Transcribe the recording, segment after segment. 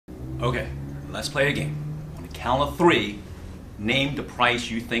Okay, let's play a game. On the count of 3, name the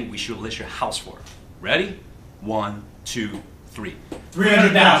price you think we should list your house for. Ready? 1, 2, 3.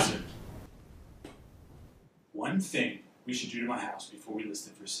 300,000. One thing we should do to my house before we list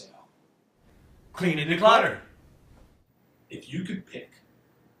it for sale. Clean and declutter. If you could pick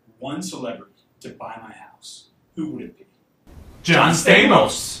one celebrity to buy my house, who would it be? John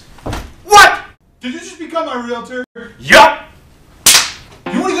Stamos. What? Did you just become my realtor? Yup.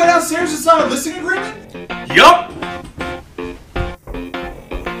 You want to go downstairs and sign a listing agreement? Yup.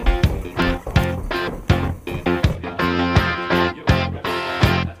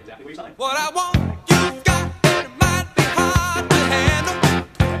 What I want, you got, and it might be hard to handle,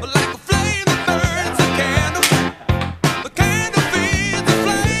 but like a flame that burns a candle, the candle feeds the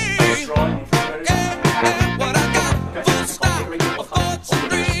flame. Yeah, what I got, full stop, a thoughts and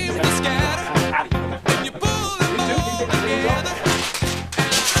dreams are scattered, when you pull them all together,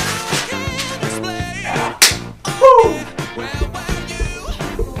 and I can't explain.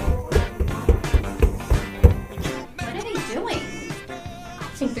 What are they doing? I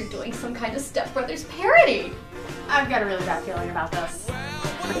think they're doing some kind of Step Brothers parody. I've got a really bad feeling about this. Hi,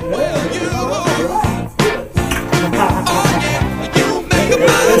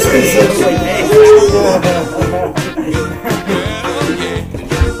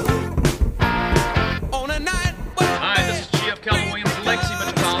 this is Chi of Keller Williams, Legacy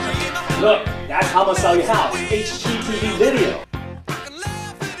Metropolitan. Look, that's how I'm gonna sell your house. HChiTV video.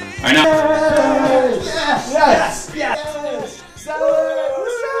 I know. Yes.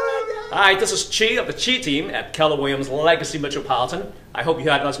 Hi, this is Chi of the Chi team at Keller Williams Legacy Metropolitan. I hope you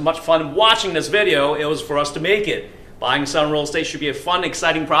had as much fun watching this video. It was for us to make it. Buying and selling real estate should be a fun,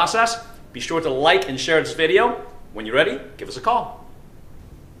 exciting process. Be sure to like and share this video. When you're ready, give us a call.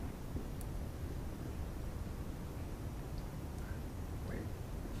 Wait,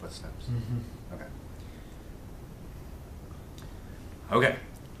 footsteps. Okay. Okay,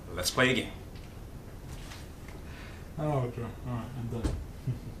 let's play a game. Oh, okay. Alright, I'm done.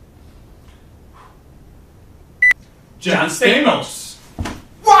 John Stamos.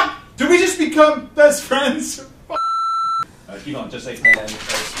 What? Did we just become best friends? Keep on, just say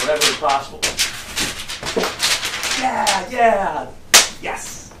whatever is possible. Yeah,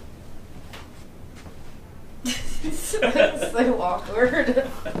 yes. So awkward.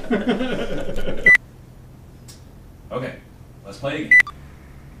 Okay, let's play a game.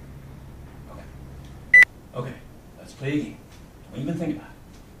 Okay, let's play a game. Don't even think about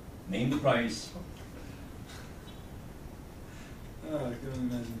it. Name the price. Oh, I can only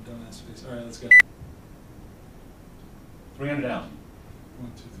imagine the dumbass face. Alright, let's go. 300,000.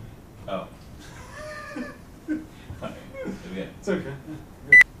 1, 2, 3. Oh. Okay, do it again. It's okay.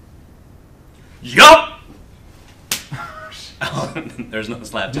 Yup! Oh, there's no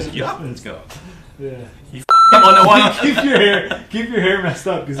slap, just yup. Let's go. Yeah. You f***ing on the one. Keep your hair messed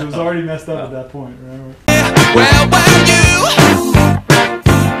up because it was already messed up at that point, remember? Well, you